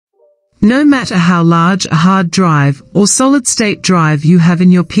No matter how large a hard drive or solid-state drive you have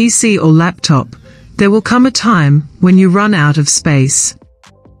in your PC or laptop, there will come a time when you run out of space.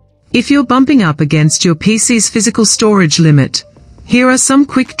 If you're bumping up against your PC's physical storage limit, here are some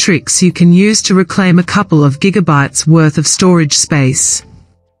quick tricks you can use to reclaim a couple of gigabytes worth of storage space.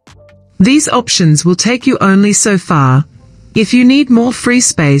 These options will take you only so far. If you need more free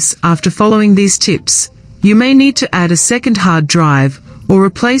space after following these tips, you may need to add a second hard drive or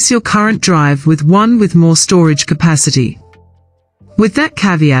replace your current drive with one with more storage capacity. With that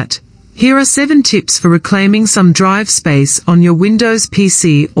caveat, here are 7 tips for reclaiming some drive space on your Windows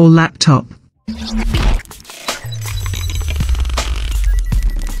PC or laptop.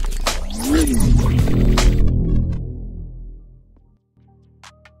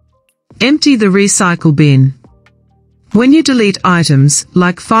 Empty the recycle bin. When you delete items,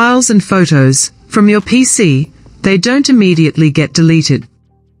 like files and photos, from your PC, they don't immediately get deleted.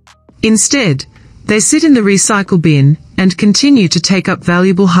 Instead, they sit in the recycle bin and continue to take up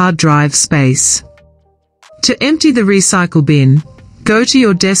valuable hard drive space. To empty the recycle bin, go to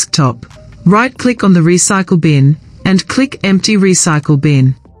your desktop, right-click on the recycle bin, and click Empty Recycle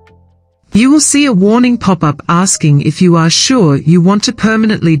Bin. You will see a warning pop-up asking if you are sure you want to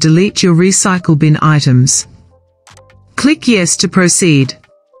permanently delete your recycle bin items. Click Yes to proceed.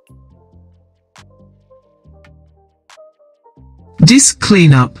 Disk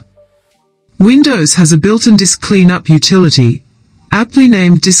Cleanup. Windows has a built-in disk cleanup utility, aptly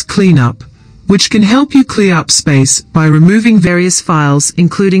named Disk Cleanup, which can help you clear up space by removing various files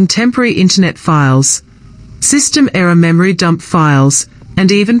including temporary internet files, system error memory dump files,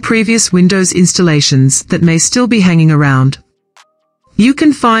 and even previous Windows installations that may still be hanging around. You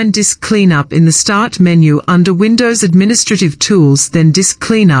can find Disk Cleanup in the Start menu under Windows Administrative Tools, then Disk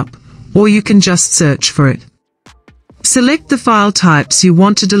Cleanup, or you can just search for it. Select the file types you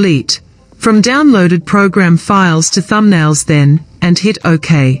want to delete, from downloaded program files to thumbnails then, and hit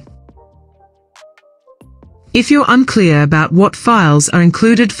OK. If you're unclear about what files are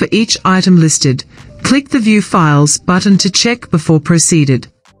included for each item listed, click the View Files button to check before proceeded.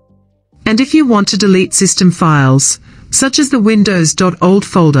 And if you want to delete system files, such as the Windows.old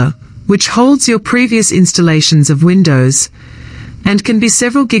folder, which holds your previous installations of Windows, and can be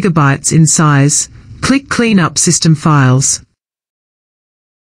several gigabytes in size, click Clean Up System Files.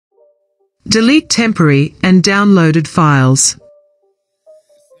 Delete temporary and downloaded files.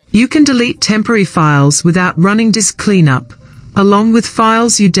 You can delete temporary files without running Disk Cleanup, along with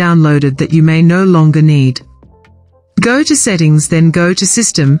files you downloaded that you may no longer need. Go to Settings, then go to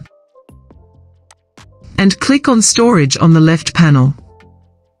System, and click on Storage on the left panel.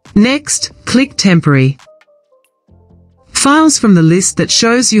 Next, click Temporary. Files from the list that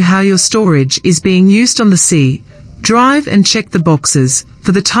shows you how your storage is being used on the C drive, and check the boxes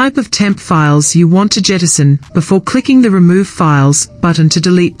for the type of temp files you want to jettison before clicking the Remove Files button to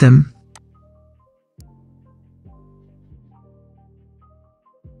delete them.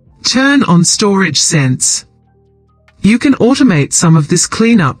 Turn on Storage Sense. You can automate some of this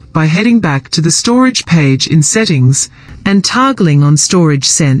cleanup by heading back to the Storage page in Settings and toggling on Storage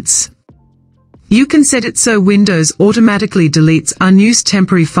Sense. You can set it so Windows automatically deletes unused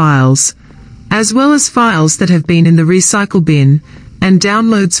temporary files, as well as files that have been in the recycle bin and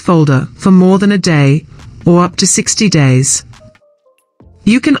downloads folder for more than a day, or up to 60 days.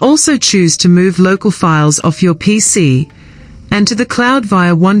 You can also choose to move local files off your PC and to the cloud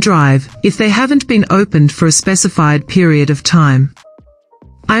via OneDrive if they haven't been opened for a specified period of time.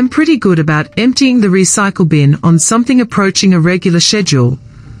 I'm pretty good about emptying the recycle bin on something approaching a regular schedule,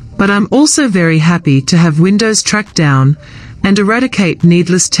 but I'm also very happy to have Windows track down and eradicate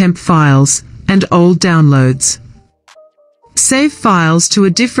needless temp files and old downloads. Save files to a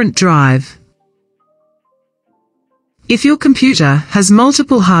different drive. If your computer has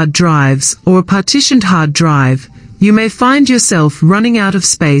multiple hard drives or a partitioned hard drive, you may find yourself running out of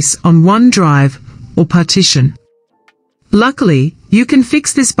space on one drive or partition. Luckily, you can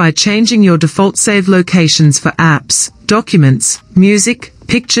fix this by changing your default save locations for apps, documents, music,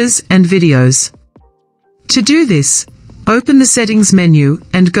 pictures, and videos. To do this, open the Settings menu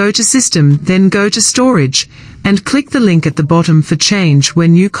and go to System, then go to Storage, and click the link at the bottom for change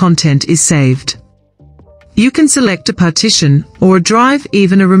when new content is saved. You can select a partition or a drive,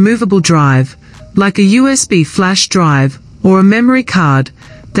 even a removable drive, like a USB flash drive or a memory card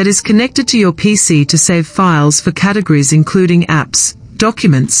that is connected to your PC to save files for categories including apps,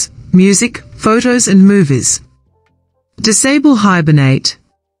 documents, music, photos, and movies. Disable Hibernate.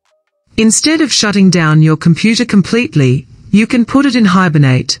 Instead of shutting down your computer completely, you can put it in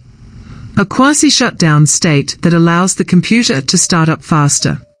Hibernate, a quasi-shutdown state that allows the computer to start up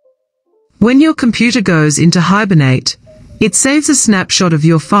faster. When your computer goes into hibernate, it saves a snapshot of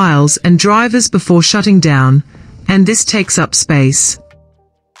your files and drivers before shutting down, and this takes up space.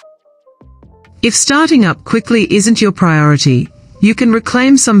 If starting up quickly isn't your priority, you can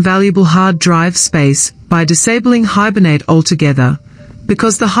reclaim some valuable hard drive space by disabling Hibernate altogether,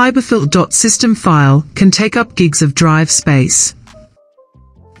 because the hiberfil.system file can take up gigs of drive space.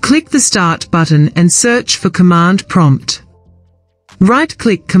 Click the Start button and search for Command Prompt.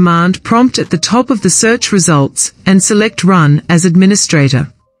 Right-click Command Prompt at the top of the search results and select Run as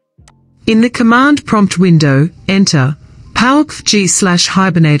Administrator. In the Command Prompt window, enter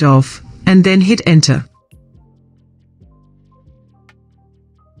Powercfg/Hibernate off, and then hit Enter.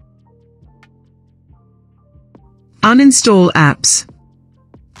 Uninstall apps.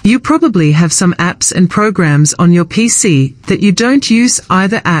 You probably have some apps and programs on your PC that you don't use,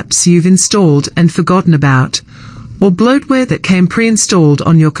 either apps you've installed and forgotten about, or bloatware that came pre-installed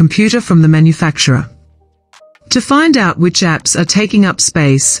on your computer from the manufacturer. To find out which apps are taking up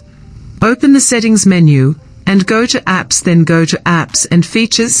space, open the Settings menu and go to Apps, then go to Apps and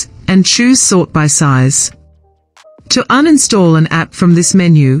Features and choose Sort by Size. To uninstall an app from this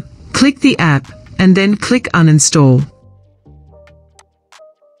menu, click the app and then click Uninstall.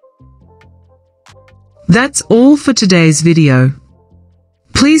 That's all for today's video.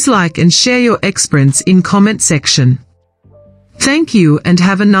 Please like and share your experience in comment section. Thank you and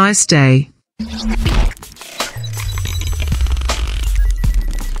have a nice day.